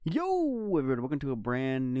Yo, everybody, welcome to a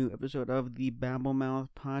brand new episode of the Babblemouth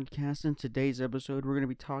podcast. In today's episode, we're going to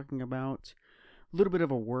be talking about a little bit of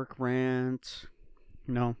a work rant.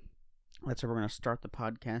 That's how we're going to start the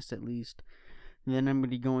podcast at least. And then I'm going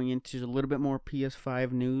to be going into a little bit more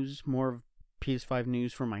PS5 news, more of PS5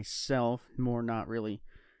 news for myself, more not really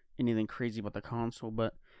anything crazy about the console,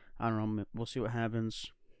 but I don't know, we'll see what happens.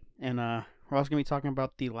 And we're also going to be talking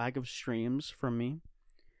about the lack of streams from me.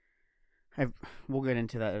 We'll get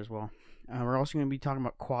into that as well. We're also going to be talking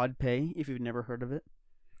about Quad Pay, if you've never heard of it.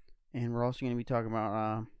 And we're also going to be talking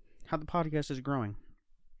about how the podcast is growing.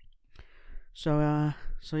 So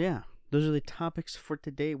yeah, those are the topics for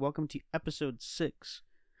today. Welcome to episode 6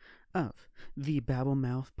 of the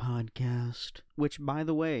Babblemouth podcast. Which, by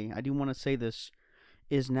the way, I do want to say this,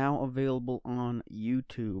 is now available on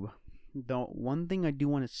YouTube. The one thing I do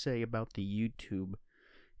want to say about the YouTube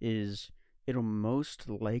is it'll most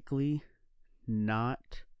likely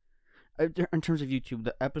not, in terms of YouTube,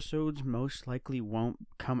 the episodes most likely won't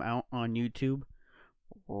come out on YouTube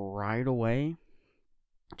right away,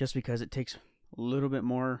 just because it takes a little bit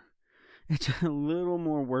more, it's a little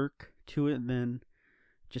more work to it than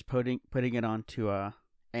just putting it onto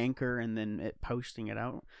Anchor and then posting it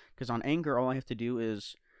out. Because on Anchor, all I have to do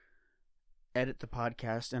is edit the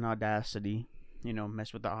podcast in Audacity,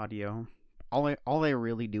 mess with the audio. All I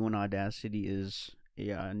really do in Audacity is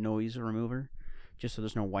a noise remover, just so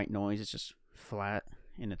there's no white noise. It's just flat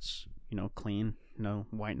and it's clean, no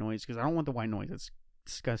white noise, because I don't want the white noise. It's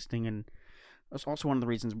disgusting, and that's also one of the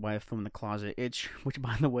reasons why I film in the closet. Which,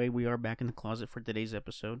 by the way, we are back in the closet for today's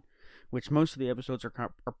episode, which most of the episodes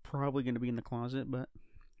are probably going to be in the closet, but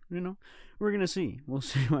we're gonna see. We'll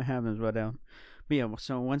see what happens. But yeah.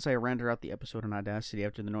 So once I render out the episode on Audacity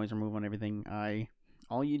after the noise removal and everything,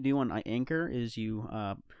 all you do on Anchor is you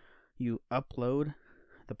upload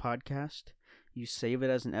the podcast, you save it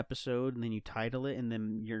as an episode, and then you title it, and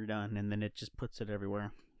then you're done, and then it just puts it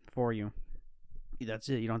everywhere for you. That's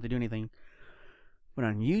it. You don't have to do anything. But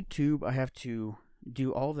on YouTube, I have to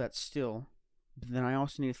do all of that still, but then I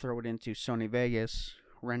also need to throw it into Sony Vegas,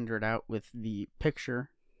 render it out with the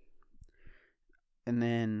picture, and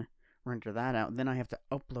then render that out. Then I have to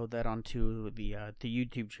upload that onto the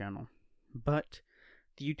YouTube channel. But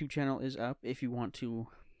the YouTube channel is up if you want to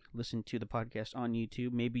listen to the podcast on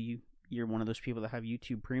YouTube. Maybe you're one of those people that have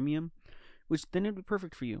YouTube Premium, which then it'd be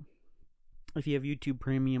perfect for you. If you have YouTube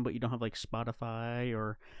Premium but you don't have like Spotify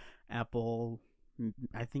or Apple,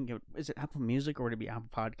 I think is it Apple Music, or would it be Apple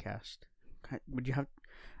Podcast? Would you have?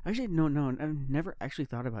 Actually, no. I've never actually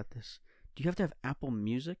thought about this. Do you have to have Apple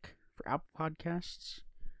Music for Apple Podcasts?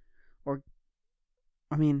 Or,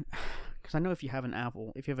 I mean, because I know if you have an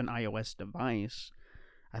iOS device,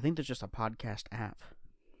 I think there's just a podcast app.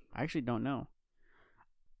 I actually don't know.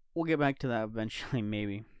 We'll get back to that eventually,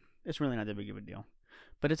 maybe. It's really not that big of a deal.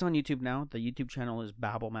 But it's on YouTube now. The YouTube channel is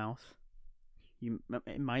Babblemouth.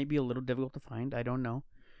 It might be a little difficult to find. I don't know.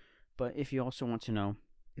 But if you also want to know,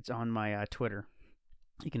 it's on my Twitter.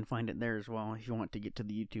 You can find it there as well if you want to get to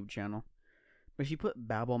the YouTube channel. But if you put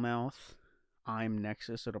Babblemouth, I'm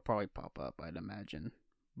Nexus, it'll probably pop up, I'd imagine.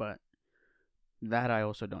 But that I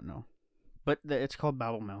also don't know. But it's called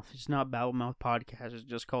Babblemouth. It's not Babblemouth Podcast. It's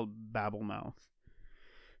just called Babblemouth.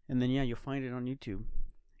 And then, yeah, you'll find it on YouTube.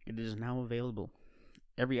 It is now available.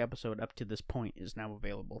 Every episode up to this point is now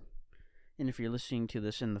available. And if you're listening to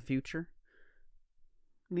this in the future,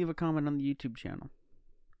 leave a comment on the YouTube channel.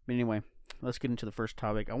 But anyway, let's get into the first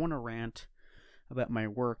topic. I want to rant about my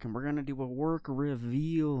work, and we're going to do a work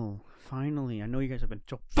reveal. Finally, I know you guys have been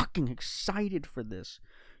so fucking excited for this.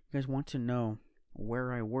 You guys want to know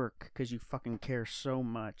where I work because you fucking care so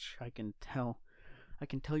much. I can tell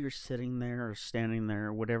you're sitting there or standing there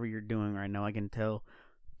or whatever you're doing right now. I can tell.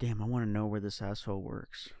 Damn, I want to know where this asshole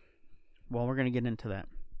works. Well, we're going to get into that.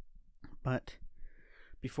 But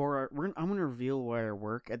before I'm going to reveal where I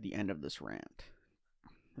work at the end of this rant.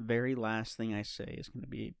 The very last thing I say is going to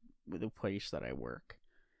be the place that I work.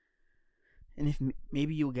 And if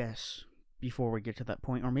maybe you'll guess before we get to that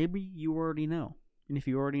point, or maybe you already know. And if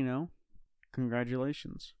you already know,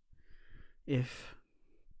 congratulations. If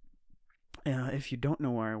you don't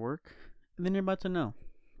know where I work, then you're about to know.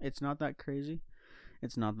 It's not that crazy.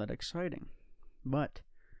 It's not that exciting. But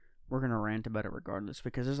we're going to rant about it regardless,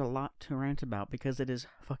 because there's a lot to rant about, because it is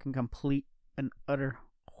fucking complete and utter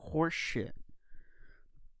horseshit.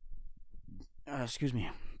 Excuse me.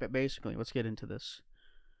 But basically, let's get into this.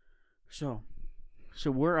 So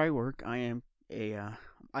where I work, I am I'm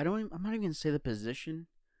not even going to say the position,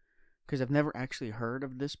 because I've never actually heard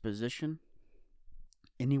of this position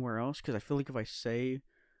anywhere else, because I feel like if I say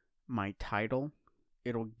my title,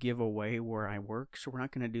 it'll give away where I work, so we're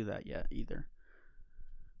not going to do that yet either.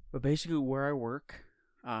 But basically, where I work,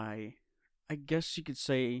 I guess you could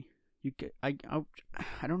say I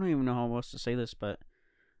don't even know how else to say this, but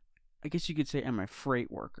I guess you could say I'm a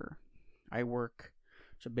freight worker. I work,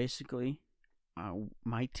 so basically,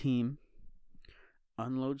 my team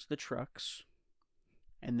unloads the trucks,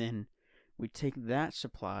 and then we take that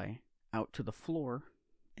supply out to the floor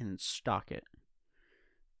and stock it.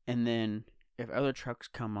 And then if other trucks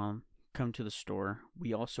come to the store,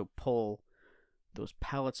 we also pull those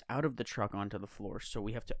pallets out of the truck onto the floor. So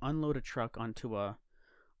we have to unload a truck onto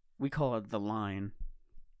we call it the line.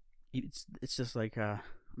 It's just like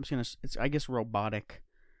it's I guess robotic,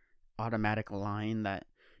 automatic line that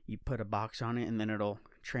you put a box on it and then it'll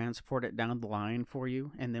transport it down the line for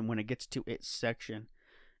you. And then when it gets to its section,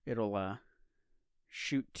 it'll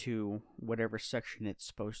shoot to whatever section it's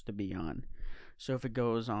supposed to be on. So if it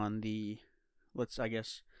goes on the,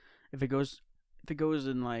 if it goes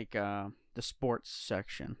in like the sports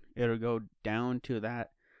section, it'll go down to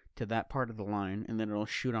that part of the line, and then it'll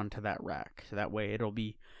shoot onto that rack. So that way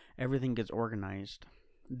everything gets organized.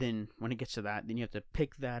 Then when it gets to that, then you have to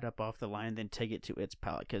pick that up off the line, then take it to its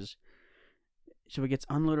pallet, so it gets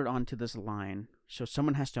unloaded onto this line. So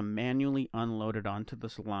someone has to manually unload it onto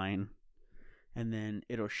this line, and then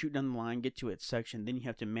it'll shoot down the line, get to its section. Then you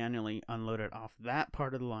have to manually unload it off that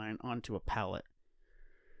part of the line onto a pallet.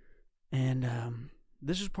 And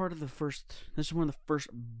this is one of the first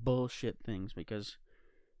bullshit things, because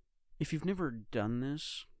if you've never done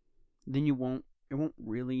this, then it won't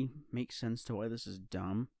really make sense to why this is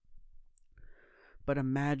dumb. But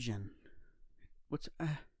imagine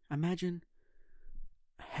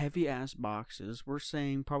heavy ass boxes. We're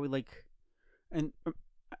saying probably like, and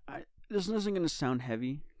this isn't going to sound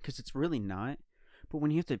heavy because it's really not, but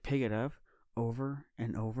when you have to pick it up over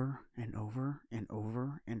and over and over and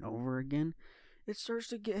over and over again, it starts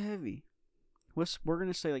to get heavy. We're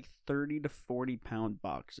going to say like 30 to 40 pound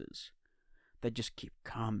boxes that just keep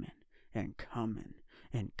coming and coming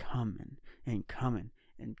and coming and coming.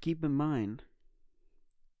 And keep in mind,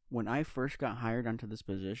 when I first got hired onto this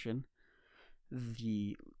position,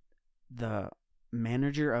 the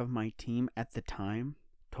manager of my team at the time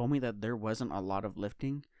told me that there wasn't a lot of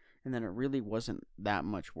lifting and that it really wasn't that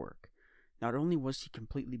much work. Not only was he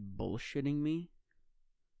completely bullshitting me,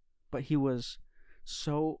 but he was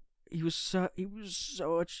bullshitting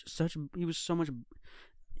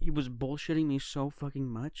me so fucking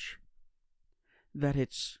much that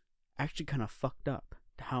it's actually kind of fucked up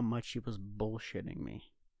to how much he was bullshitting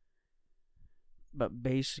me. But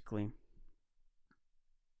basically,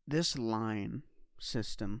 this line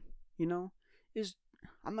system, is,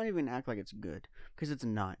 I'm not even gonna act like it's good, because it's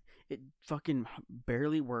not. It fucking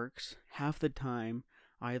barely works half the time.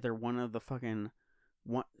 Either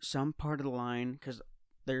some part of the line, because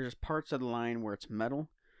there's parts of the line where it's metal,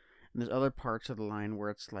 and there's other parts of the line where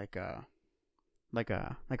it's like a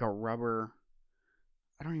rubber.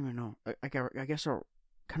 I don't even know. I guess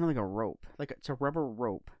kind of like a rope. Like it's a rubber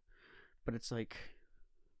rope, but it's like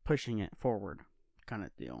pushing it forward, kind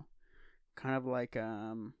of deal. Kind of like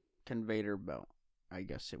conveyor belt, I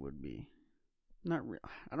guess it would be. Not real.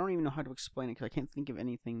 I don't even know how to explain it because I can't think of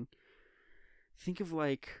anything. Think of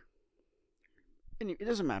like. It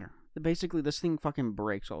doesn't matter. Basically, this thing fucking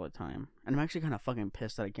breaks all the time, and I'm actually kind of fucking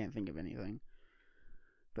pissed that I can't think of anything.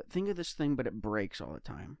 But think of this thing, but it breaks all the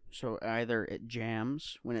time. So either it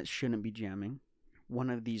jams when it shouldn't be jamming. One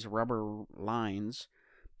of these rubber lines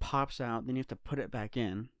pops out, then you have to put it back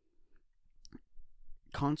in.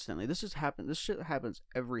 Constantly. This shit happens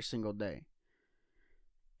every single day.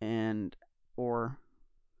 Or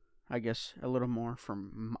I guess a little more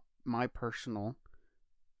from my personal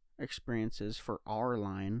experiences for our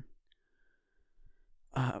line.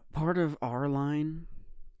 Part of our line,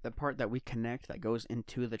 the part that we connect that goes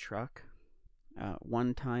into the truck.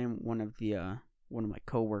 One time, one of my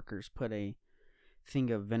coworkers put a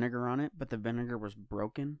thing of vinegar on it, but the vinegar was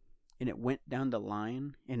broken, and it went down the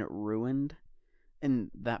line, and it ruined,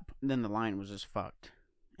 and then the line was just fucked.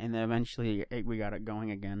 And then eventually we got it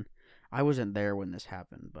going again. I wasn't there when this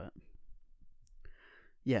happened, but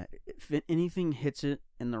yeah, if anything hits it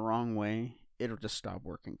in the wrong way, it'll just stop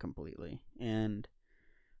working completely. And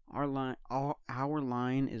our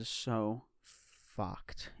line is so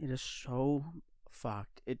fucked. It is so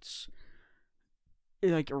fucked. It's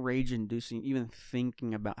like rage-inducing even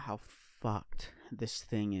thinking about how fucked this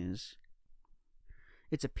thing is.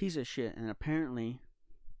 It's a piece of shit, and apparently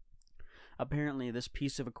this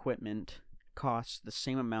piece of equipment costs the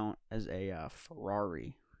same amount as a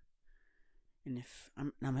Ferrari. And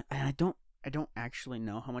I don't actually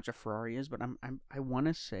know how much a Ferrari is, but I want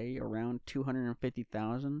to say around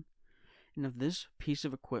 250,000. And if this piece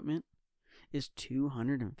of equipment is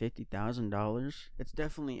 $250,000, it's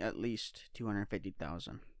definitely at least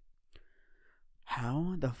 250,000.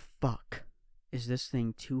 How the fuck is this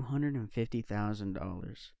thing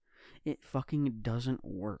 $250,000? It fucking doesn't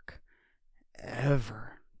work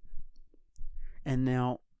ever. And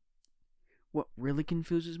now, what really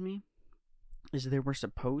confuses me is they were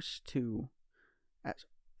supposed to,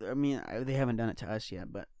 they haven't done it to us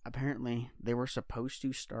yet, but apparently they were supposed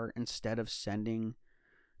to start, instead of sending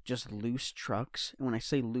just loose trucks, and when I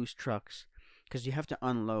say loose trucks, because you have to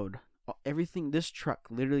unload everything. This truck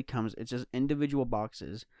literally comes, it's just individual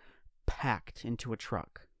boxes packed into a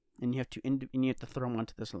truck, and you have to throw them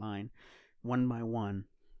onto this line one by one.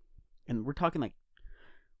 And we're talking like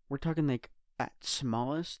at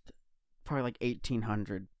smallest probably like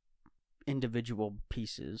 1,800 individual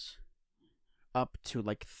pieces, up to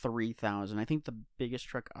like 3,000. I think the biggest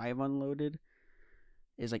truck I've unloaded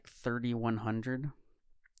is like 3,100.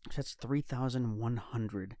 So that's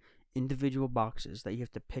 3,100 individual boxes that you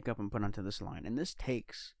have to pick up and put onto this line. And this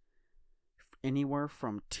takes anywhere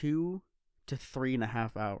from 2 to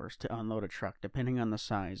 3.5 hours to unload a truck, depending on the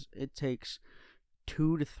size. It takes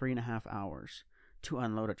 2 to 3.5 hours to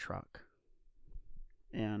unload a truck.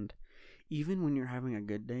 And even when you're having a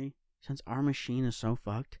good day, since our machine is so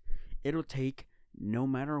fucked, it'll take, no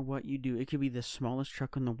matter what you do, it could be the smallest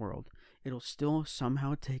truck in the world, it'll still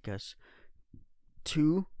somehow take us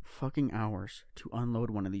 2 fucking hours to unload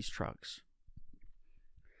one of these trucks.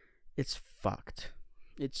 It's fucked.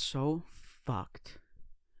 It's so fucked.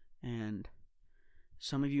 And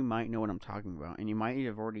some of you might know what I'm talking about, and you might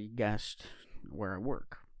have already guessed where I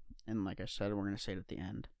work. And like I said, we're going to say it at the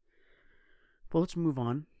end. But let's move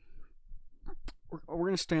on. We're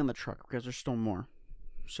going to stay on the truck because there's still more.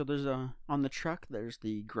 So there's on the truck, there's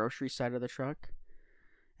the grocery side of the truck,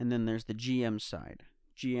 and then there's the GM side.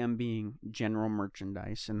 GM being general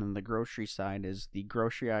merchandise, and then the grocery side is the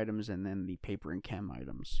grocery items, and then the paper and chem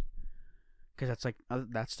items. Because that's like,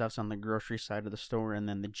 that stuff's on the grocery side of the store, and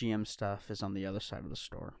then the GM stuff is on the other side of the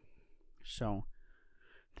store. So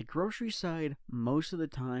the grocery side, most of the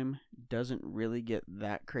time, doesn't really get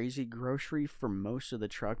that crazy. Grocery, for most of the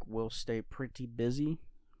truck, will stay pretty busy.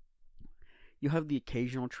 You'll have the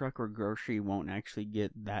occasional truck where grocery won't actually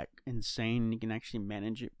get that insane. You can actually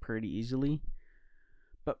manage it pretty easily.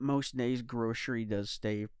 But most days, grocery does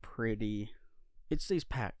stay it stays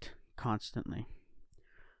packed constantly.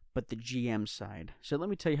 But the GM side. So let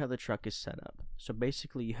me tell you how the truck is set up. So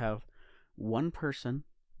basically you have one person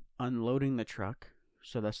unloading the truck.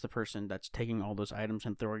 So that's the person that's taking all those items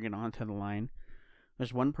and throwing it onto the line.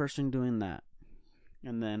 There's one person doing that.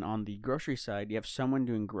 And then on the grocery side, you have someone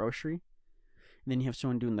doing grocery. And then you have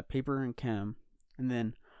someone doing the paper and chem. And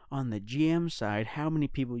then on the GM side, how many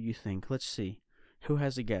people you think? Let's see. Who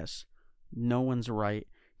has a guess? No one's right.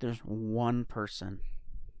 There's one person.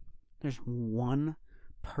 There's one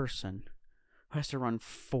person who has to run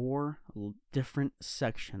 4 different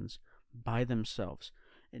sections by themselves.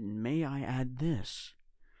 And may I add this?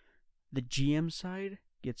 The GM side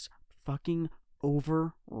gets fucking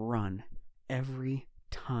overrun every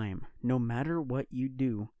time. No matter what you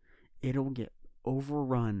do, it'll get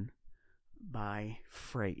overrun by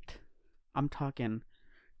freight. I'm talking,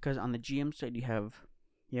 because on the GM side you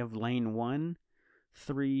have lane 1,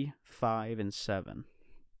 3, 5, and 7.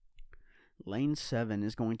 Lane 7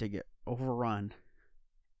 is going to get overrun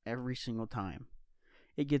every single time.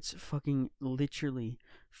 It gets fucking literally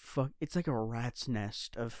it's like a rat's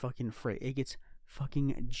nest of fucking freight. It gets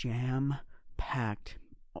fucking jam packed.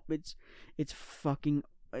 It's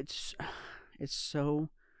so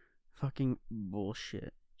fucking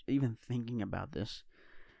bullshit. Even thinking about this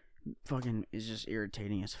fucking is just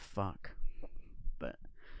irritating as fuck. But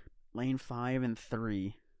lane 5 and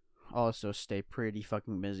 3 also stay pretty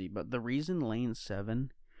fucking busy. But the reason lane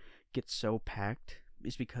 7 gets so packed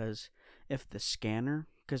is because if the scanner,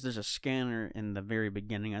 because there's a scanner in the very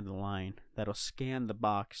beginning of the line that'll scan the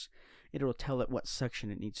box, it'll tell it what section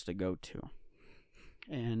it needs to go to.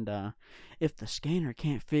 And if the scanner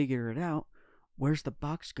can't figure it out, where's the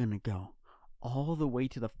box gonna go? All the way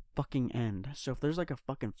to the fucking end. So if there's like a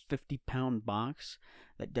fucking 50-pound box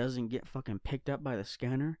that doesn't get fucking picked up by the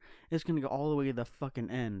scanner, it's gonna go all the way to the fucking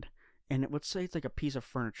end. And let's say it's like a piece of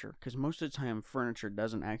furniture, because most of the time furniture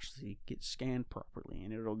doesn't actually get scanned properly,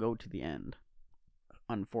 and it'll go to the end,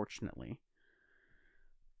 unfortunately.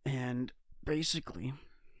 And basically,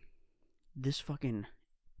 this fucking,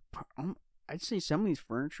 I'd say some of these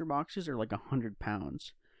furniture boxes are like 100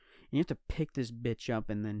 pounds. And you have to pick this bitch up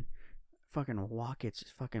and then fucking walk its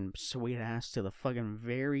fucking sweet ass to the fucking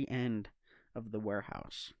very end of the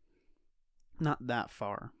warehouse. Not that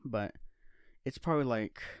far, but it's probably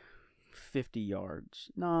like 50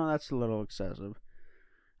 yards. No, that's a little excessive.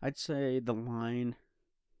 I'd say the line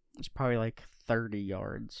is probably like 30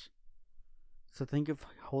 yards. So think of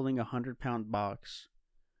holding a 100-pound box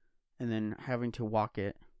and then having to walk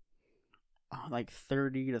it like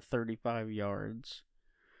 30 to 35 yards.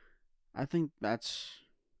 I think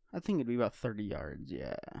it'd be about 30 yards,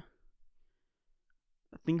 yeah.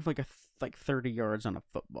 I think of like 30 yards on a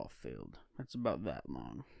football field. That's about that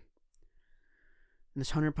long. And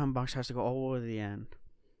this 100-pound box has to go all the way to the end.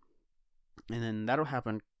 And then that'll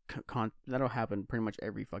happen pretty much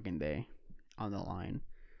every fucking day on the line.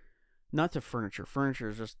 Not to furniture. Furniture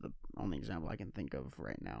is just the only example I can think of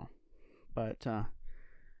right now. But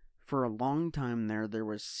for a long time there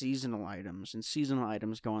was seasonal items, and seasonal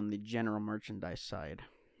items go on the general merchandise side.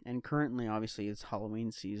 And currently, obviously, it's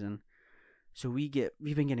Halloween season, so we've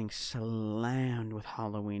been getting slammed with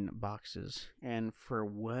Halloween boxes. And for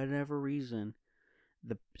whatever reason,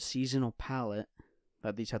 the seasonal pallet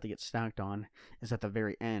that these have to get stacked on is at the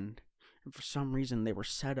very end. And for some reason, they were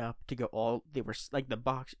set up to go they were like the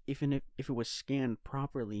box, even if it was scanned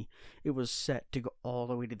properly, it was set to go all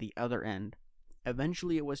the way to the other end.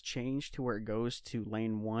 Eventually, it was changed to where it goes to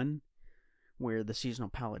lane 1, where the seasonal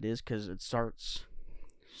pallet is, because it starts.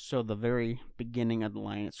 So the very beginning of the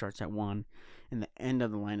line, it starts at 1, and the end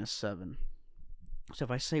of the line is 7. So if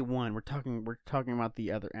I say 1, we're talking about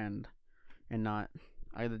the other end, and not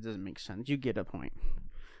either. Doesn't make sense. You get a point.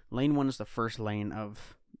 Lane 1 is the first lane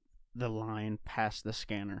of the line past the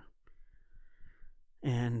scanner,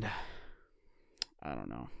 and I don't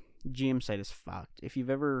know. GM site is fucked. If you've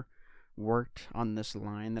ever worked on this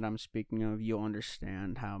line that I'm speaking of, you'll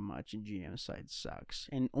understand how much GM site sucks,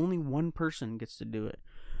 and only one person gets to do it.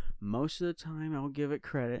 Most of the time, I'll give it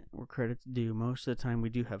credit where credit's due. Most of the time, we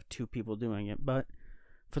do have 2 people doing it, but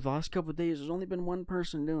for the last couple of days, there's only been 1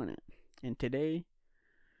 person doing it. And today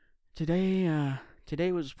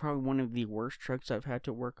was probably one of the worst trucks I've had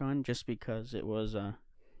to work on, just because it was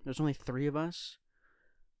there's only 3 of us,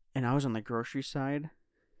 and I was on the grocery side.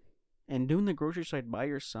 And doing the grocery side by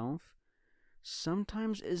yourself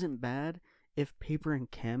sometimes isn't bad if Paper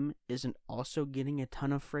and Chem isn't also getting a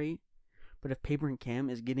ton of freight. But if Paper and Chem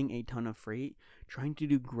is getting a ton of freight, trying to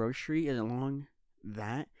do grocery along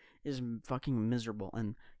that is fucking miserable.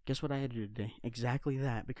 And guess what I had to do today? Exactly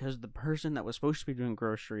that. Because the person that was supposed to be doing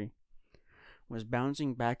grocery was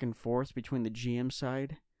bouncing back and forth between the GM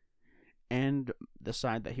side and the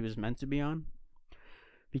side that he was meant to be on.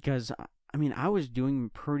 Because, I mean, I was doing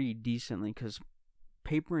pretty decently, because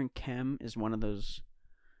Paper and Chem is one of those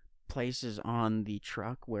places on the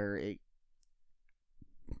truck where it's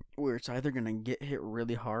either going to get hit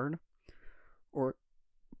really hard or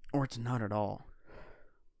it's not at all.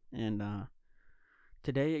 And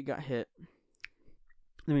today it got hit.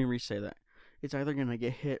 Let me re-say that. It's either going to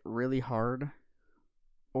get hit really hard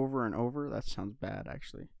over and over. That sounds bad,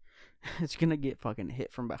 actually. It's going to get fucking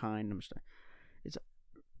hit from behind. It's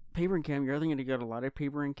Paper and Chem. You're either going to get a lot of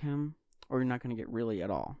Paper and Chem, or you're not going to get really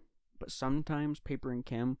at all. But sometimes Paper and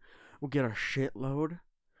Chem will get a shitload,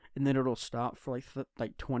 and then it'll stop for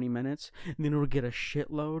like 20 minutes, and then it'll get a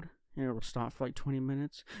shitload, and it'll stop for like 20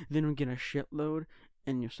 minutes, then it'll get a shitload,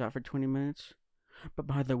 and you'll stop for 20 minutes. But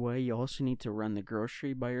by the way, you also need to run the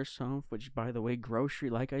grocery by yourself, which, by the way, grocery,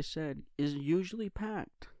 like I said, is usually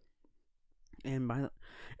packed. And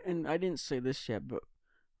I didn't say this yet, but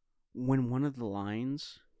when one of the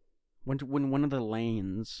lines, when one of the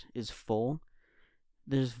lanes is full,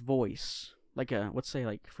 there's voice, like a, let's say,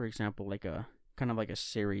 like, for example, like a kind of like a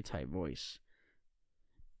Siri type voice,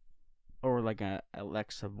 or like a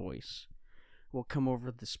Alexa voice will come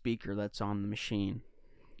over the speaker that's on the machine,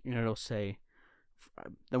 and it'll say,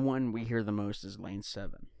 the one we hear the most is lane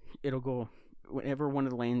 7. It'll go, whenever one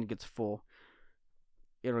of the lanes gets full,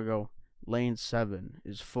 it'll go, lane 7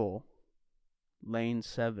 is full, lane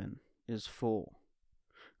 7 is full,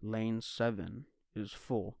 lane 7 is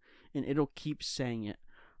full, and it'll keep saying it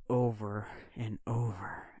over and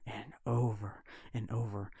over and over and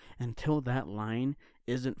over until that line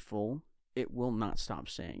isn't full. It will not stop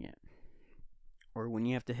saying it. Or when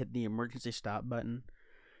you have to hit the emergency stop button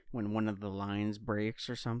when one of the lines breaks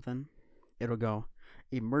or something, it'll go,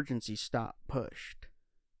 emergency stop pushed,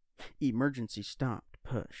 emergency stop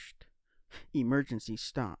pushed, emergency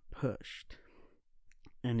stop pushed.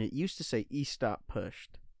 And it used to say e-stop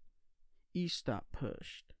pushed, e-stop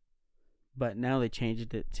pushed. But now they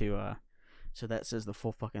changed it to, so that says the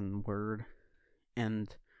full fucking word.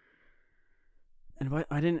 And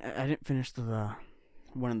I didn't finish the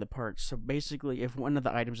one of the parts. So basically, if one of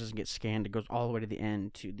the items doesn't get scanned, it goes all the way to the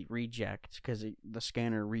end to the reject because the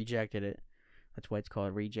scanner rejected it. That's why it's called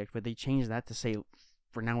a reject. But they changed that to say,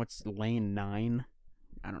 for now, it's lane 9.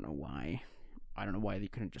 I don't know why. I don't know why they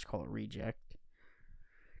couldn't just call it reject.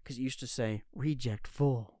 Because it used to say reject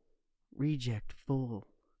full, reject full,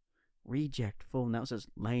 reject full. Now it says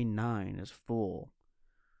lane 9 is full.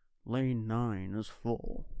 Lane 9 is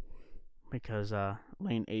full. Because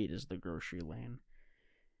lane 8 is the grocery lane.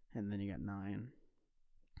 And then you got 9.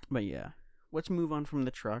 But yeah, let's move on from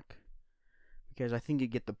the truck. Because I think you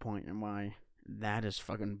get the point and why that is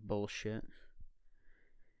fucking bullshit.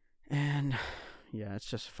 And yeah, it's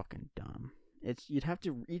just fucking dumb. It's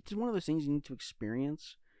one of those things you need to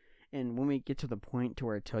experience. And when we get to the point to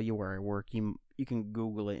where I tell you where I work, you can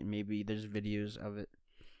Google it and maybe there's videos of it.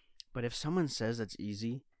 But if someone says it's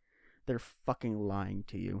easy, they're fucking lying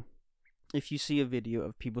to you. If you see a video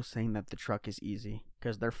of people saying that the truck is easy,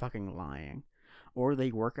 because they're fucking lying. Or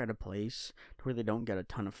they work at a place where they don't get a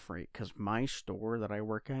ton of freight. Because my store that I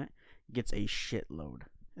work at gets a shitload.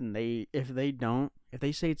 And if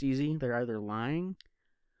they say it's easy, they're either lying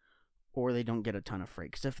or they don't get a ton of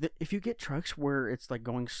freight. Because if you get trucks where it's like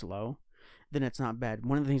going slow, then it's not bad.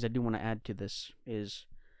 One of the things I do want to add to this is,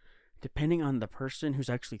 depending on the person who's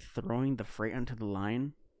actually throwing the freight onto the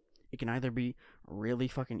line, it can either be really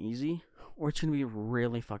fucking easy or it's going to be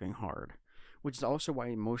really fucking hard. Which is also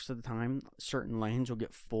why most of the time certain lanes will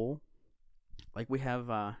get full. Like we have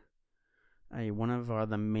one of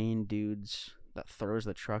the main dudes that throws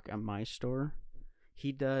the truck at my store.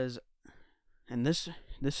 He does, and this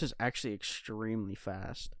is actually extremely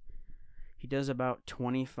fast. He does about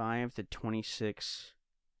 25 to 26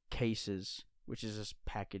 cases, which is this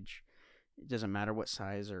package. It doesn't matter what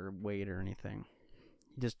size or weight or anything.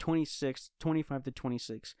 He does 25 to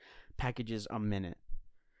 26 packages a minute.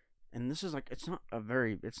 And this is like, this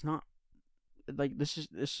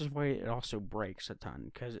is why it also breaks a ton,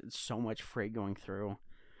 because it's so much freight going through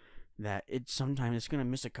that sometimes it's going to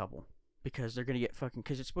miss a couple, because they're going to get fucking,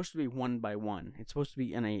 because it's supposed to be one by one. It's supposed to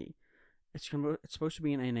be in a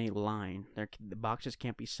line. The boxes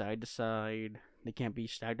can't be side to side. They can't be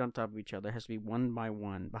stacked on top of each other. It has to be one by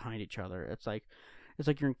one behind each other. It's like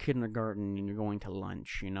you're in kindergarten and you're going to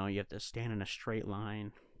lunch. You have to stand in a straight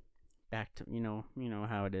line. Back to, you know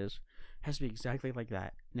how it is. It has to be exactly like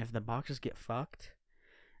that. And if the boxes get fucked,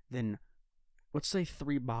 then let's say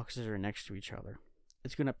 3 boxes are next to each other.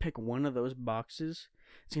 It's going to pick one of those boxes.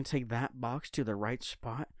 It's going to take that box to the right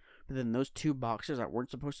spot. But then those 2 boxes that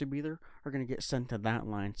weren't supposed to be there are going to get sent to that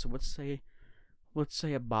line. So let's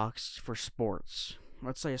say a box for sports.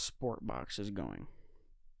 Let's say a sport box is going.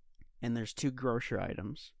 And there's 2 grocery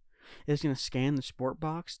items. It's going to scan the sport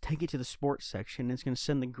box, take it to the sports section, and it's going to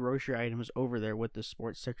send the grocery items over there with the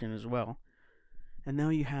sports section as well. And now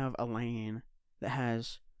you have a lane that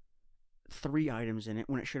has 3 items in it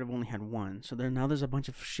when it should have only had 1. So there's a bunch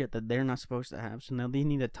of shit that they're not supposed to have. So now they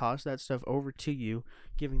need to toss that stuff over to you,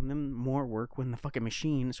 giving them more work when the fucking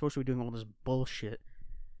machine is supposed to be doing all this bullshit.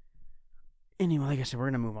 Anyway, like I said, we're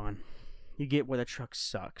going to move on. You get where the truck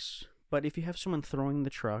sucks. But if you have someone throwing the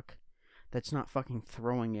truck that's not fucking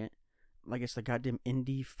throwing it like it's the goddamn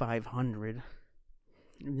Indy 500,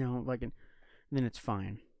 then it's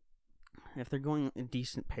fine. If they're going a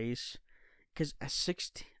decent pace, because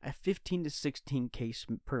a 15 to 16 case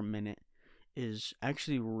per minute is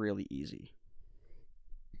actually really easy.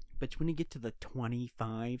 But when you get to the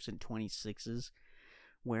 25s and 26s,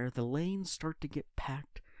 where the lanes start to get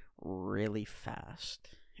packed really fast,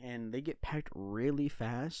 and they get packed really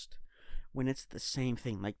fast when it's the same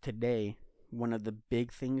thing. Like today, one of the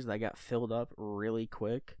big things that got filled up really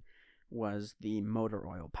quick was the motor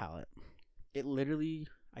oil pallet. It literally,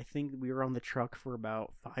 I think we were on the truck for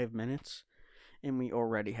about 5 minutes, and we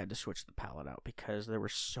already had to switch the pallet out because there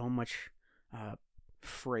was so much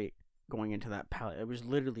freight going into that pallet. It was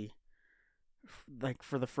literally, like,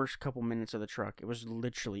 for the first couple minutes of the truck, it was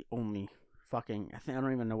literally only fucking, I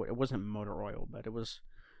don't even know what, it wasn't motor oil, but it was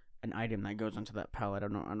an item that goes into that pallet. I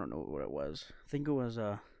don't know what it was. I think it was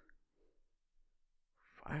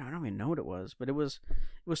I don't even know what it was, but it was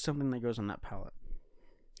something that goes on that pallet.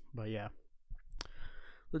 But yeah,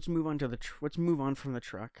 let's move on from the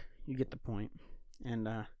truck. You get the point. And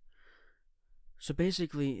so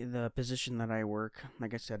basically, the position that I work,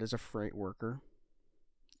 like I said, is a freight worker.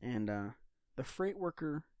 And the freight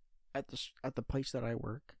worker at the place that I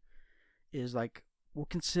work is like,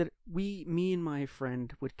 me and my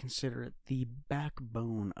friend would consider it the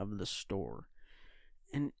backbone of the store.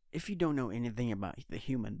 And if you don't know anything about the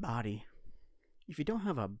human body, if you don't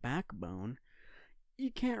have a backbone,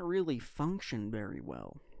 you can't really function very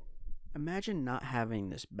well. Imagine not having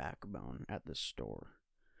this backbone at the store.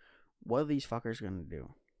 What are these fuckers gonna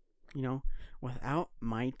do? You know, without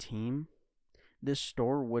my team, this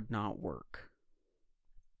store would not work.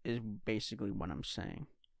 Is basically what I'm saying.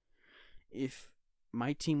 If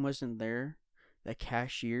my team wasn't there, the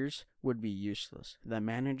cashiers would be useless. The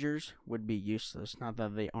managers would be useless. Not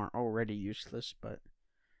that they aren't already useless, but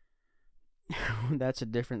that's a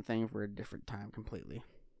different thing for a different time completely.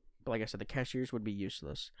 But like I said, the cashiers would be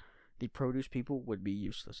useless. The produce people would be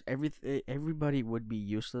useless. Everybody would be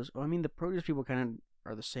useless. Well, I mean, the produce people kind of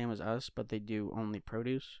are the same as us, but they do only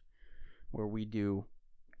produce, where we do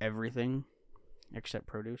everything except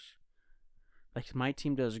produce. Like, my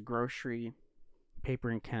team does grocery, paper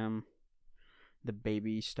and chem, the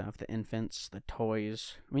baby stuff, the infants, the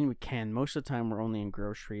toys. I mean, we can. Most of the time, we're only in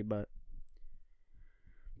grocery, but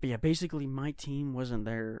yeah, basically, my team wasn't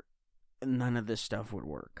there. None of this stuff would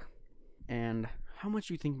work. And how much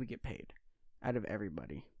do you think we get paid out of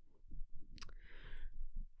everybody?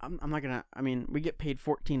 I'm not gonna. I mean, we get paid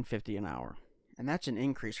 $14.50 an hour, and that's an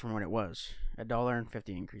increase from what it was,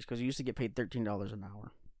 $1.50 increase, because we used to get paid $13 an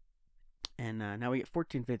hour, and now we get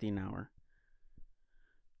 $14.50 an hour.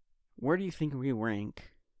 Where do you think we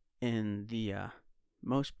rank in the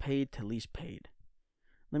most paid to least paid?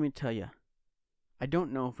 Let me tell you, I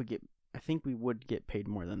don't know if we get. I think we would get paid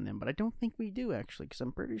more than them, but I don't think we do actually, because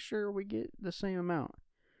I'm pretty sure we get the same amount.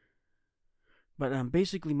 But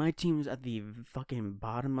basically, my team is at the fucking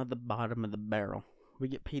bottom of the barrel. We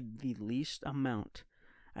get paid the least amount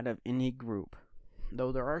out of any group.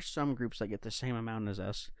 Though there are some groups that get the same amount as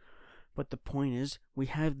us. But the point is, we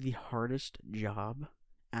have the hardest job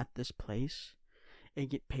at this place and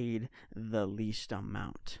get paid the least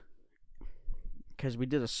amount. Because we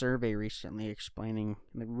did a survey recently explaining,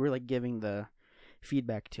 we were like giving the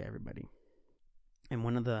feedback to everybody. And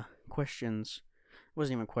one of the questions, it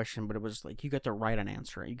wasn't even a question, but it was like, you got to write an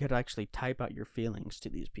answer. You got to actually type out your feelings to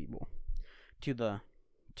these people, to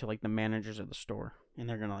like the managers of the store, and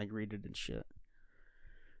they're gonna like read it and shit.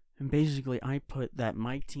 And basically, I put that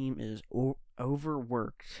my team is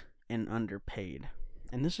overworked and underpaid.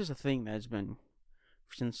 And this is a thing that has been,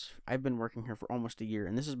 since I've been working here for almost a year,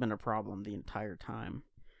 and this has been a problem the entire time.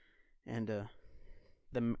 And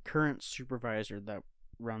the current supervisor that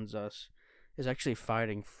runs us is actually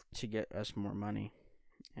fighting to get us more money.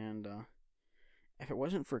 And if it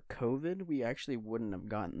wasn't for COVID, we actually wouldn't have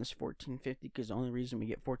gotten this $14.50, because the only reason we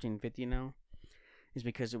get $14.50 now is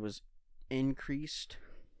because it was increased,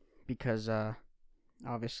 because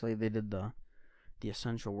obviously they did the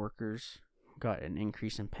essential workers got an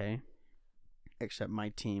increase in pay, except my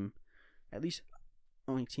team. At least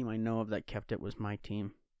only team I know of that kept it was my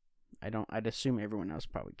team. I'd assume everyone else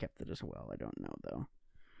probably kept it as well. I don't know though.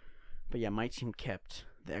 But yeah, my team kept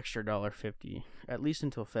the extra $1.50 at least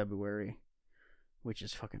until February, which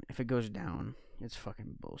is fucking, if it goes down, it's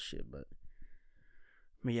fucking bullshit. But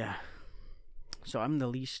yeah, so I'm the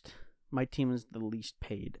least. My team is the least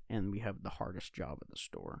paid, and we have the hardest job at the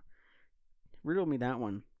store. Riddle me that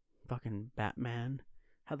one, fucking Batman.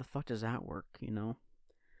 How the fuck does that work? You know,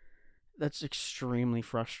 that's extremely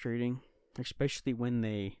frustrating, especially when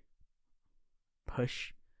they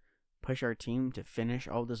push our team to finish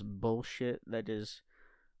all this bullshit that is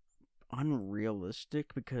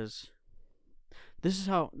unrealistic, because this is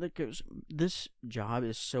how that goes. This job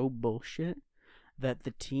is so bullshit that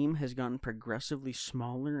the team has gotten progressively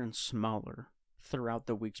smaller and smaller throughout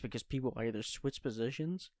the weeks, because people either switch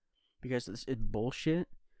positions because it's bullshit,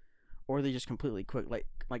 or they just completely quit.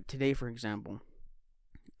 Like today, for example,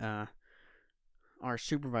 our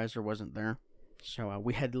supervisor wasn't there, so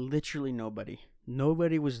we had literally nobody.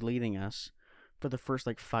 Nobody was leading us for the first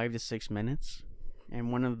like 5 to 6 minutes,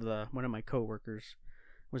 and one of my coworkers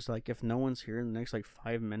was like, "If no one's here in the next like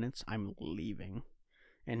 5 minutes, I'm leaving."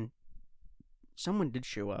 And someone did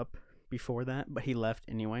show up before that, but he left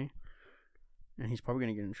anyway, and he's probably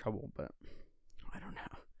gonna get in trouble. But I don't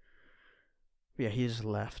know. But yeah, he just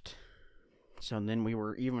left. So then we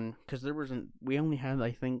were even, because we only had,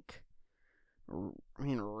 I think,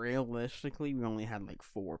 realistically, we only had like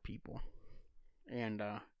 4 people. And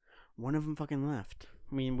one of them fucking left.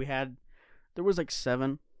 I mean, there was like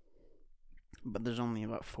 7, but there's only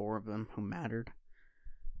about 4 of them who mattered.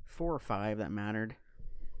 4 or 5 that mattered.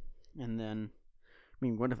 And then,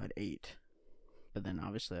 what if I had 8? But then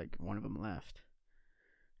obviously, like, one of them left.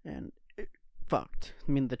 And it fucked.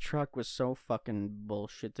 The truck was so fucking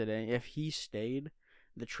bullshit today. If he stayed,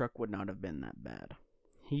 the truck would not have been that bad.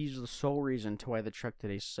 He's the sole reason to why the truck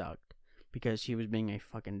today sucked, because he was being a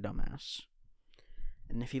fucking dumbass.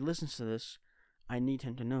 And if he listens to this, I need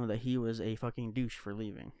him to know that he was a fucking douche for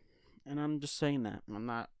leaving. And I'm just saying that. I'm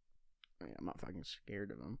not I mean, I'm not fucking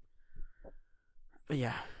scared of them. But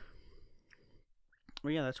yeah.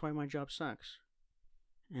 Well, yeah, that's why my job sucks.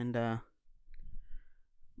 And, but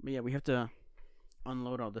yeah, we have to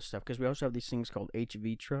unload all this stuff, because we also have these things called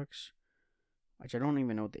HV trucks, which I don't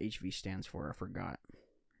even know what the HV stands for. I forgot.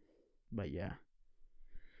 But yeah.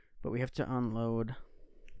 But we have to unload.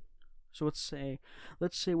 So let's say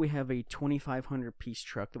we have a 2,500 piece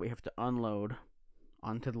truck that we have to unload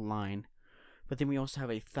onto the line. But then we also have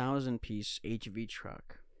a 1,000 piece HV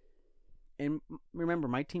truck. And remember,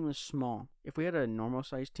 my team is small. If we had a normal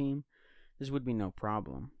sized team, this would be no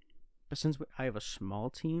problem. But since I have a small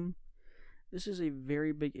team, this is a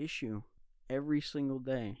very big issue every single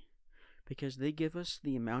day. Because they give us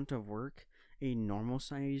the amount of work a normal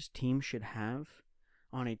sized team should have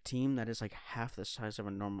on a team that is like half the size of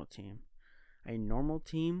a normal team. A normal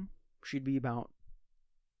team should be about,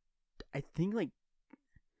 I think, like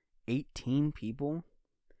 18 people.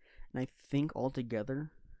 And I think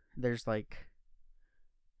altogether there's like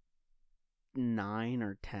 9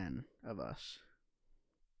 or 10 of us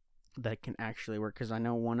that can actually work. Because I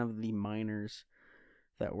know one of the miners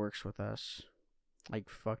that works with us like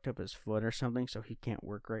fucked up his foot or something, so he can't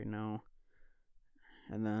work right now.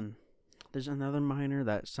 And then there's another miner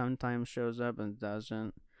that sometimes shows up and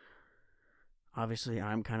doesn't. Obviously,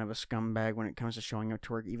 I'm kind of a scumbag when it comes to showing up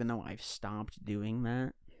to work, even though I've stopped doing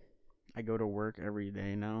that. I go to work every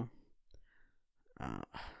day now. I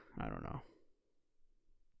don't know.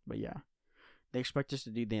 But yeah. They expect us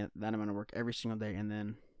to do that amount of work every single day, and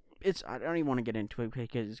then I don't even want to get into it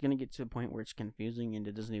because it's going to get to the point where it's confusing and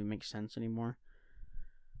it doesn't even make sense anymore.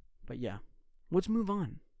 But yeah. Let's move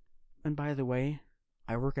on. And by the way,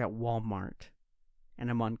 I work at Walmart, and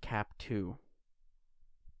I'm on Cap 2.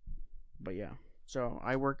 But yeah, so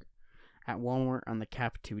I work at Walmart on the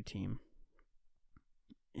Cap 2 team.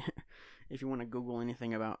 If you want to Google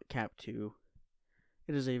anything about Cap 2,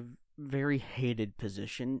 it is a very hated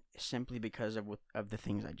position simply because of the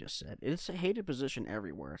things I just said. It's a hated position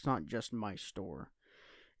everywhere. It's not just my store.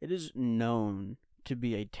 It is known to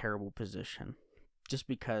be a terrible position just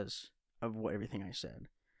because of everything I said.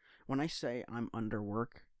 When I say I'm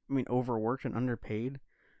overworked and underpaid,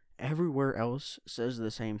 everywhere else says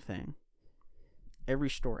the same thing. Every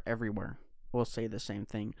store everywhere will say the same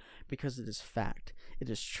thing because it is fact. It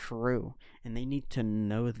is true, and they need to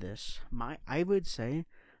know this. I would say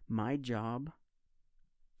my job,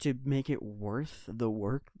 to make it worth the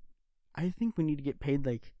work, I think we need to get paid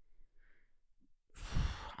like,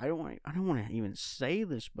 I don't want to even say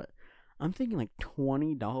this, but I'm thinking like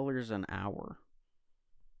 $20 an hour.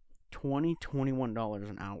 $21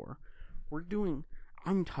 an hour.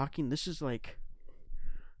 This is like,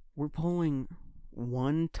 we're pulling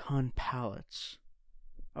 1-ton pallets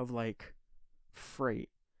of like freight.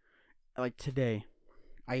 Like today,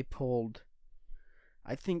 I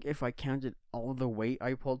think if I counted all the weight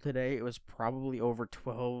I pulled today, it was probably over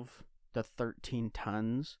 12 to 13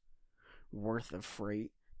 tons worth of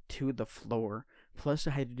freight to the floor. Plus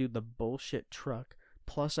I had to do the bullshit truck.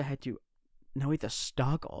 Plus I had to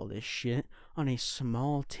stock all this shit on a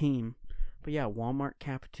small team. But yeah, Walmart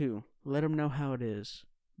Cap 2. Let them know how it is.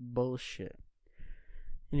 Bullshit.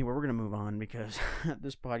 Anyway, we're going to move on because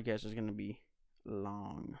this podcast is going to be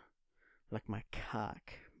long. Like my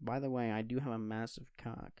cock. By the way, I do have a massive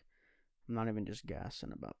cock. I'm not even just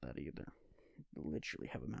gassing about that either. I literally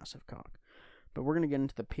have a massive cock. But we're going to get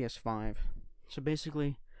into the PS5. So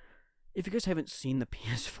basically, if you guys haven't seen the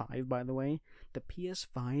PS5, by the way, the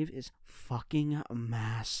PS5 is fucking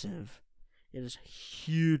massive. It is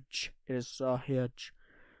huge. It is so huge.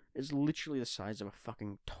 It's literally the size of a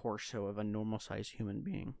fucking torso of a normal-sized human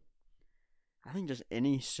being. I think just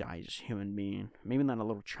any size human being. Maybe not a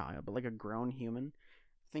little child, but like a grown human.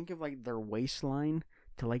 Think of like their waistline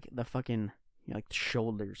to like the fucking, like the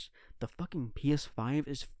shoulders. The fucking PS5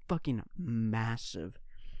 is fucking massive.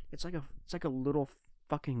 It's like a little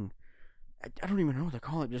fucking, I don't even know what to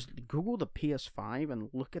call it. Just Google the PS5 and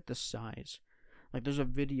look at the size. Like there's a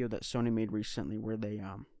video that Sony made recently where they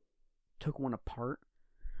took one apart.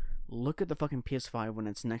 Look at the fucking PS5 when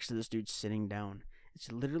it's next to this dude sitting down. It's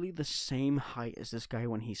literally the same height as this guy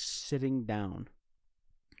when he's sitting down.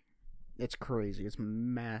 It's crazy. It's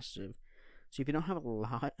massive. So if you don't have a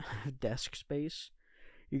lot of desk space,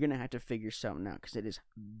 you're going to have to figure something out because it is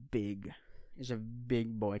big. It's a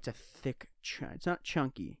big boy. It's a thick, it's not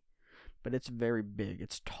chunky, but it's very big.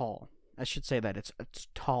 It's tall. I should say that. It's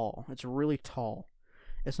tall. It's really tall.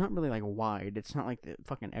 It's not really like wide. It's not like the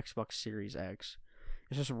fucking Xbox Series X.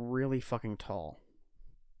 It's just really fucking tall.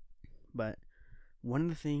 But one of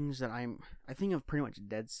the things that I think I'm pretty much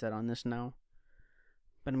dead set on this now,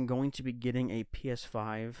 but I'm going to be getting a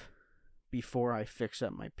PS5 before I fix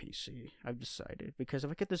up my PC. I've decided, because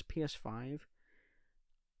if I get this PS5,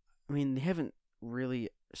 I mean, they haven't really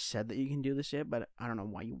said that you can do this yet, but I don't know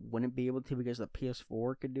why you wouldn't be able to, because the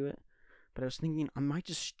PS4 could do it. But I was thinking I might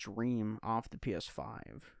just stream off the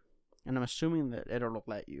PS5, and I'm assuming that it'll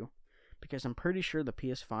let you, because I'm pretty sure the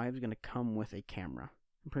PS5 is going to come with a camera.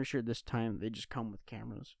 I'm pretty sure this time they just come with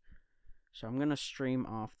cameras. So I'm going to stream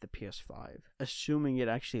off the PS5, assuming it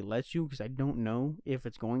actually lets you, because I don't know if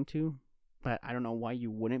it's going to, but I don't know why you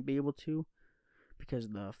wouldn't be able to, because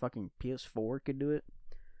the fucking PS4 could do it.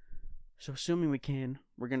 So assuming we can,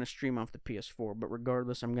 we're going to stream off the PS4, but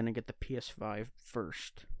regardless, I'm going to get the PS5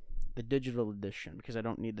 first. The digital edition, because I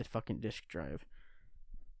don't need the fucking disc drive.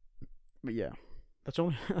 But yeah, that's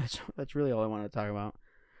really all I want to talk about,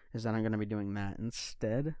 is that I'm going to be doing that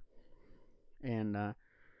instead. And,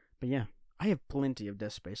 but yeah, I have plenty of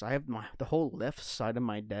desk space. I have the whole left side of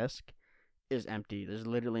my desk is empty. There's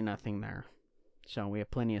literally nothing there. So we have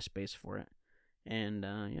plenty of space for it. And,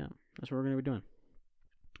 yeah, that's what we're going to be doing.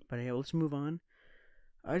 But hey, let's move on.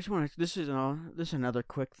 I just want to, this is another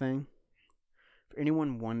quick thing. For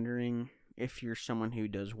anyone wondering if you're someone who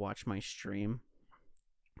does watch my stream,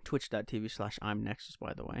 twitch.tv/I'mNexus,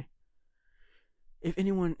 by the way. If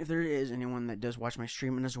there is anyone that does watch my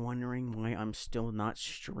stream and is wondering why I'm still not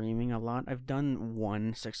streaming a lot, I've done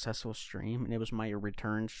one successful stream, and it was my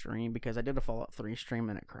return stream, because I did a Fallout 3 stream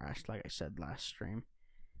and it crashed, like I said last stream.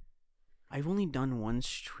 I've only done one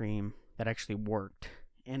stream that actually worked,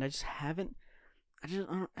 and I just haven't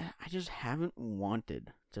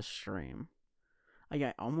wanted to stream. Like,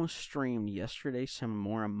 I almost streamed yesterday some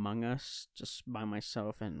more Among Us, just by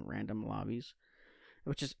myself in random lobbies,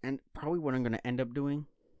 which is probably what I'm going to end up doing.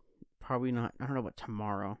 Probably not, I don't know about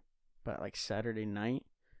tomorrow, but like Saturday night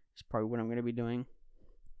is probably what I'm going to be doing.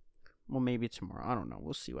 Well, maybe tomorrow, I don't know,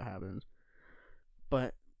 we'll see what happens.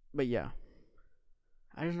 But yeah,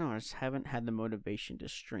 I don't know, I just haven't had the motivation to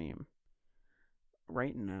stream.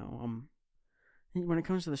 Right now, when it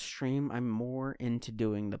comes to the stream, I'm more into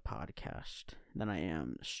doing the podcast than I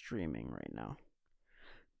am streaming right now.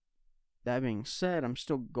 That being said, I'm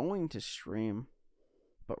still going to stream,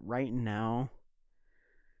 but right now,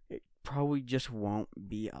 it probably just won't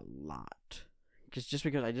be a lot. Because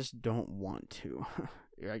I just don't want to.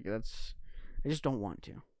 I just don't want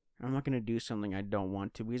to. I'm not going to do something I don't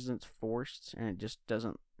want to, because it's forced, and it just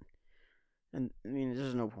doesn't, and I mean,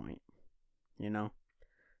 there's no point, you know?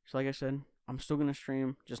 So like I said, I'm still going to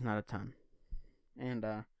stream, just not a ton. And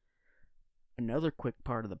another quick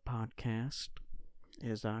part of the podcast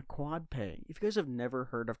is QuadPay. If you guys have never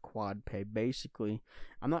heard of QuadPay, basically,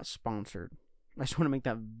 I'm not sponsored. I just want to make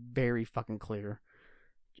that very fucking clear,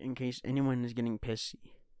 in case anyone is getting pissy.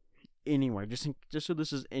 Anywhere, just so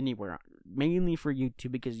this is anywhere, mainly for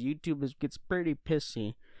YouTube, because YouTube gets pretty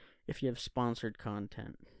pissy if you have sponsored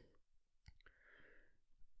content.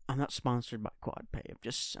 I'm not sponsored by QuadPay.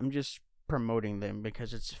 I'm just promoting them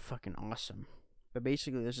because it's fucking awesome. But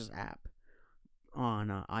basically, this is an app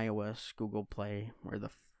on iOS, Google Play,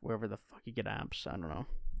 wherever the fuck you get apps. I don't know.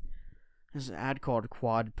 There's an ad called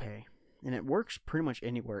QuadPay, and it works pretty much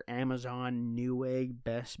anywhere. Amazon, Newegg,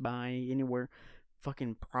 Best Buy, anywhere.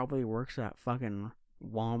 Fucking probably works at fucking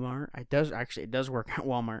Walmart. It does work at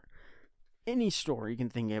Walmart. Any store you can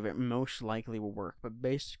think of, it most likely will work. But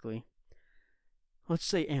basically, let's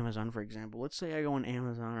say Amazon, for example. Let's say I go on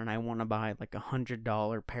Amazon and I want to buy like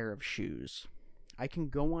 $100 pair of shoes. I can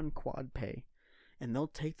go on QuadPay, and they'll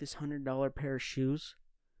take this $100 pair of shoes,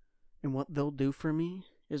 and what they'll do for me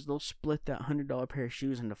is they'll split that $100 pair of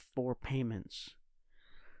shoes into 4 payments.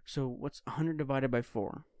 So what's 100 divided by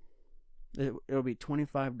 4? It'll be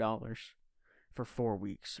 $25 for 4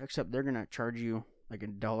 weeks. Except they're gonna charge you like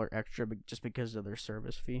 $1 extra just because of their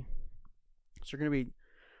service fee. So they're gonna be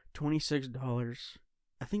 $26.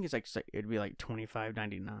 I think it'd be like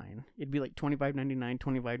 $25.99. It'd be like $25.99,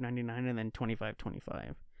 $25.99, and then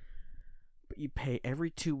 $25.25. But you pay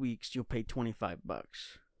every 2 weeks. You'll pay $25.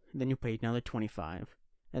 Then you pay another $25,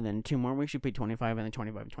 and then 2 more weeks you pay $25, and then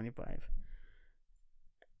 $25.25.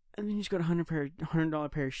 And then you just got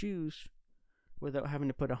 $100 pair of shoes without having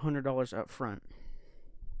to put $100 up front.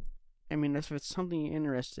 I mean, if it's something you're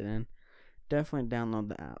interested in, definitely download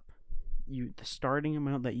the app. The starting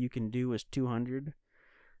amount that you can do is $200.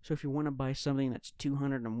 So if you want to buy something that's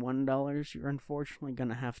 $201, you're unfortunately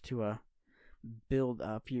gonna have to build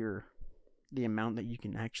up the amount that you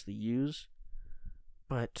can actually use.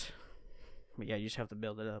 But yeah, you just have to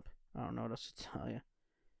build it up. I don't know what else to tell you.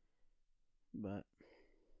 But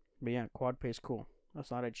yeah, QuadPay is cool. I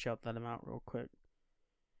thought I'd shout that out real quick.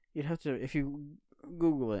 You'd have to, if you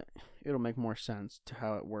Google it, it'll make more sense to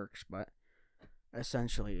how it works. But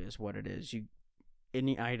essentially is what it is.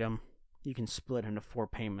 Any item you can split into 4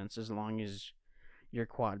 payments as long as your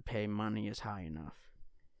quad pay money is high enough.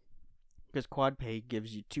 Because quad pay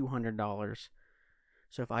gives you $200.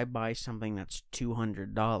 So if I buy something that's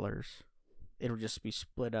 $200, it'll just be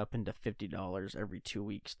split up into $50 every 2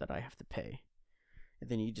 weeks that I have to pay. And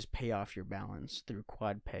then you just pay off your balance through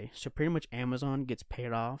quad pay. So pretty much Amazon gets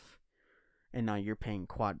paid off, and now you're paying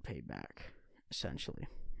quad pay back, essentially.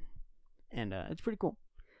 And it's pretty cool.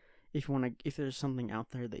 If there's something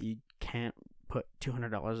out there that you can't put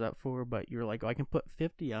 $200 up for, but you're like, oh, I can put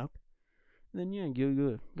 50 up, then yeah,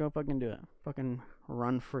 go fucking do it. Fucking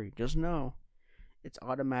run free. Just know it's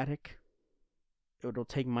automatic. It'll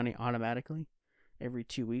take money automatically every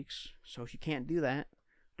 2 weeks. So if you can't do that,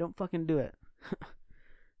 don't fucking do it.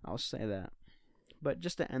 I'll say that. But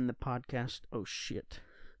just to end the podcast, oh shit.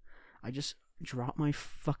 I just dropped my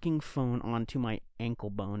fucking phone onto my ankle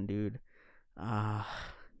bone, dude. You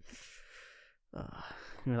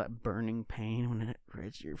know that burning pain when it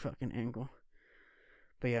hits your fucking ankle.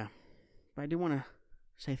 But yeah, I do want to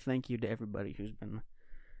say thank you to everybody who's been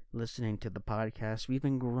listening to the podcast. We've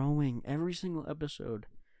been growing every single episode.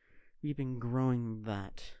 We've been growing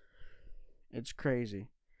that. It's crazy.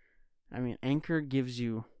 I mean, Anchor gives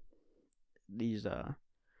you these,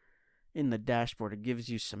 in the dashboard, it gives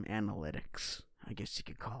you some analytics, I guess you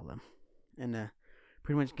could call them. And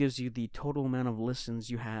pretty much gives you the total amount of listens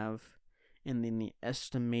you have, and then the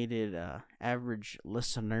estimated average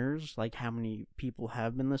listeners, like how many people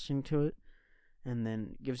have been listening to it. And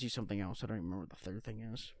then it gives you something else. I don't remember what the third thing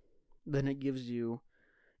is. Then it gives you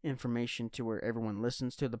information to where everyone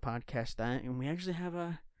listens to the podcast at. And we actually have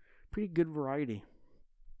a pretty good variety.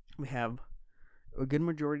 We have a good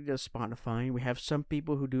majority to Spotify. We have some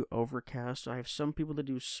people who do Overcast. I have some people that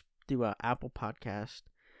do Apple Podcast.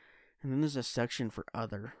 And then there's a section for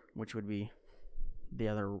other, which would be the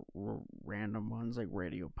other random ones like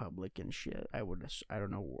Radio Public and shit. I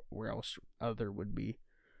don't know where else other would be.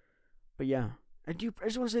 But yeah, I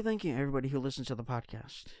just want to say thank you to everybody who listens to the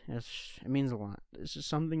podcast. It means a lot. This is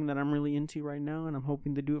something that I'm really into right now, and I'm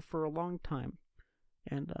hoping to do it for a long time.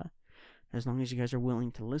 And as long as you guys are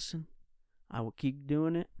willing to listen, I will keep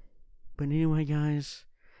doing it. But anyway, guys,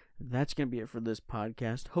 that's going to be it for this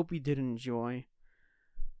podcast. Hope you did enjoy.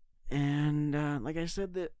 And like I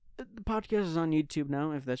said, the podcast is on YouTube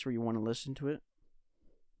now, if that's where you want to listen to it.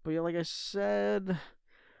 But yeah, like I said,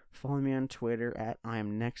 follow me on Twitter at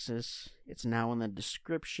IamNexus. It's now in the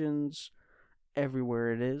descriptions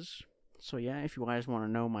everywhere it is. So yeah, if you guys want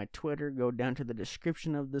to know my Twitter, go down to the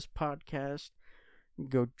description of this podcast.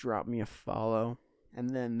 Go drop me a follow.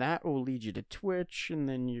 And then that will lead you to Twitch, and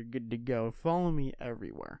then you're good to go. Follow me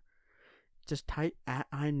everywhere. Just type at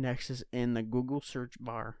IamNexus in the Google search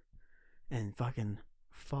bar and fucking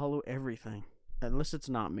follow everything. Unless it's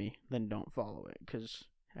not me, then don't follow it, because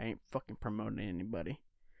I ain't fucking promoting anybody.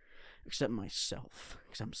 Except myself,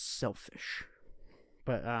 because I'm selfish.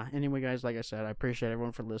 But anyway, guys, like I said, I appreciate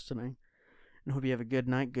everyone for listening. And hope you have a good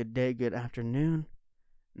night, good day, good afternoon.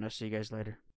 And I'll see you guys later.